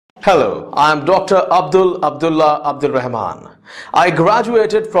Hello, I am Dr. Abdullah Abdul Rahman. I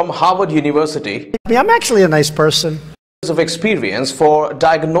graduated from Harvard University. I'm actually a nice person. Of experience for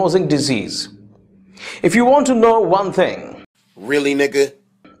diagnosing disease. If you want to know one thing, really, nigga,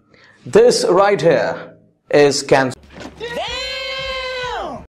 this right here is cancer.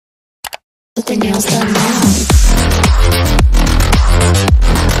 Damn! Put the nails done now.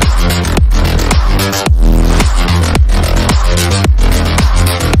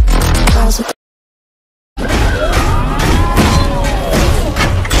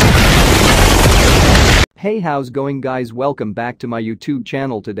 Hey, how's going guys? Welcome back to my YouTube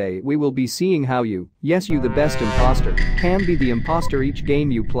channel. Today we will be seeing how you the best imposter, can be the imposter each game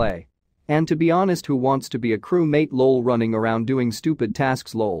you play. And to be honest, who wants to be a crewmate lol running around doing stupid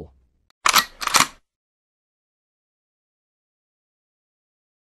tasks lol.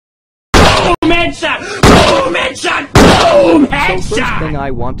 Boom headshot! Boom headshot! Boom headshot! So first thing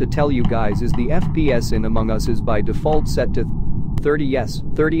I want to tell you guys is the FPS in Among Us is by default set to 30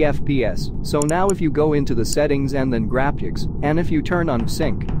 FPS. So now if you go into the settings and then graphics, and if you turn on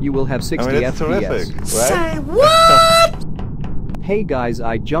sync, you will have 60 FPS. Terrific, right? Say what? Hey guys,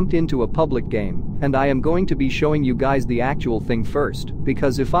 I jumped into a public game, and I am going to be showing you guys the actual thing first,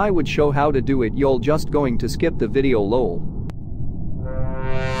 because if I would show how to do it, you'll just going to skip the video lol.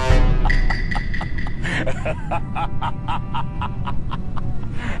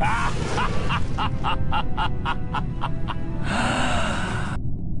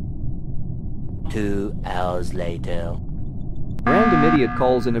 Two hours later. Random idiot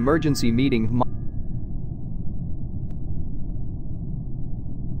calls an emergency meeting.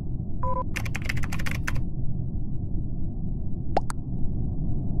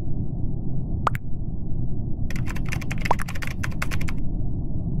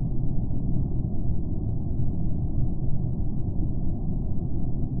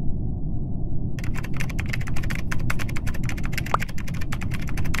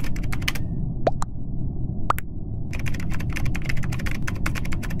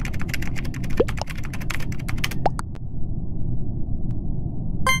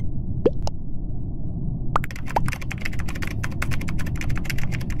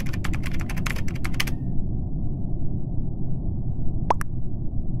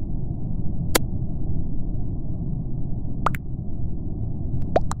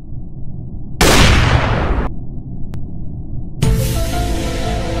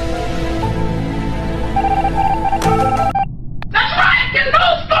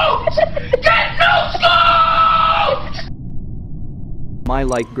 I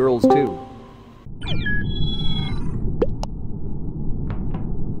like girls too.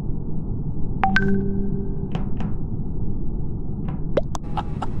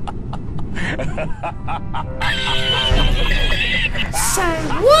 Say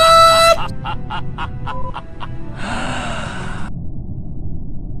what?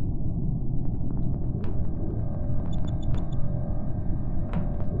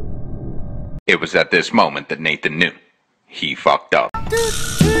 It was at this moment that Nathan knew. He fucked up.